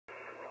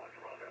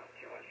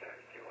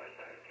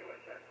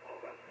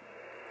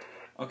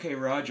Okay,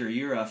 Roger,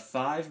 you're a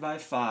 5 by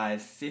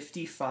 5,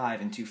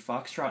 55 into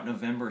Foxtrot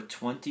November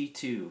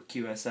 22,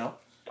 QSL.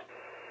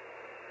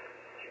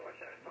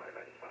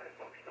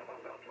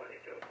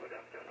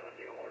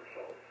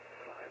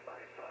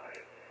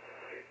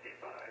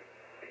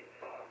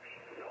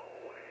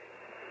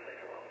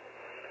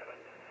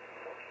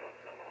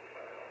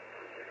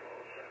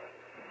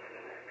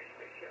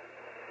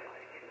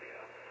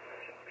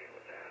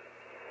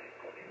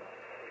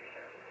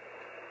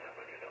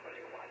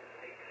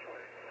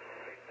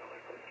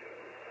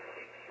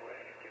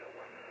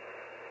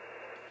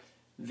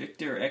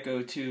 Victor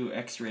Echo 2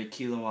 X-Ray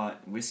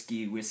Kilowatt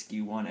Whiskey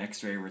 1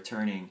 X-Ray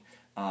returning.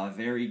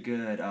 Very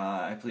good.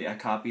 I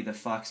copy the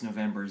Fox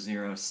November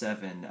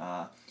 07.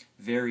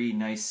 Very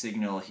nice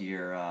signal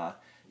here.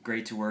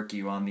 Great to work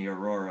you on the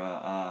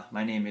Aurora.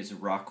 My name is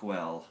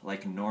Rockwell,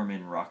 like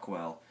Norman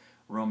Rockwell.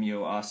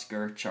 Romeo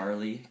Oscar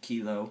Charlie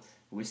Kilo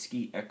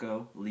Whiskey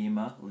Echo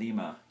Lima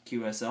Lima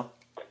QSL.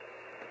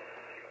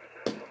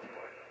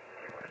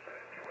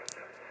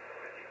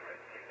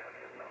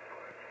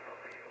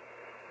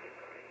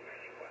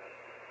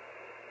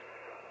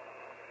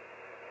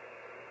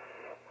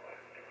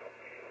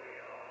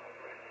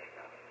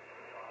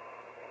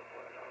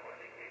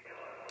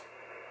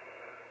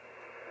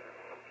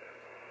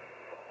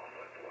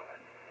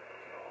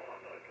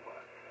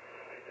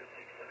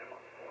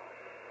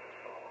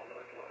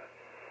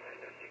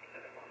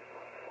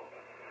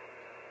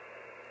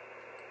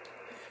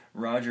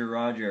 Roger,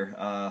 Roger.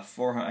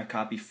 I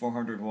copy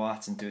 400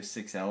 watts into a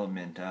 6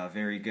 element.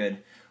 Very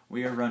good.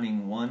 We are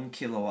running 1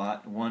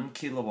 kilowatt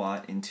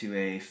into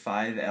a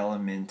 5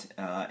 element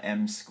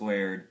M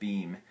squared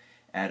beam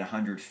at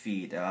 100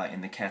 feet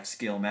in the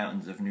Catskill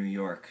Mountains of New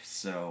York.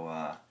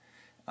 So,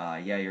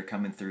 yeah, you're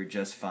coming through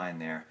just fine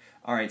there.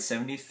 Alright,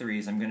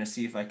 73s. I'm going to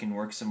see if I can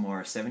work some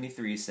more.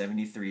 73s,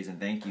 73s, and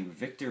thank you.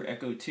 Victor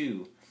Echo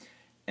 2,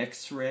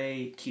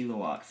 X-Ray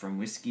Kilowatt from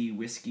Whiskey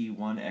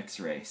 1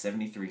 X-Ray,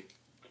 73.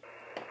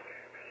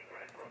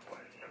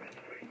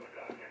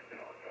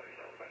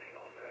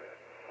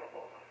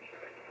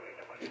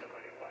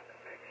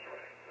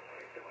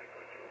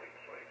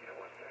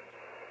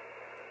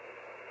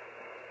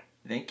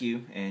 Thank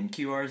you, and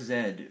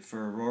QRZ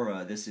for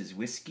Aurora. This is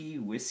Whiskey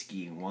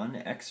 1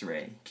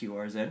 X-Ray.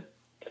 QRZ.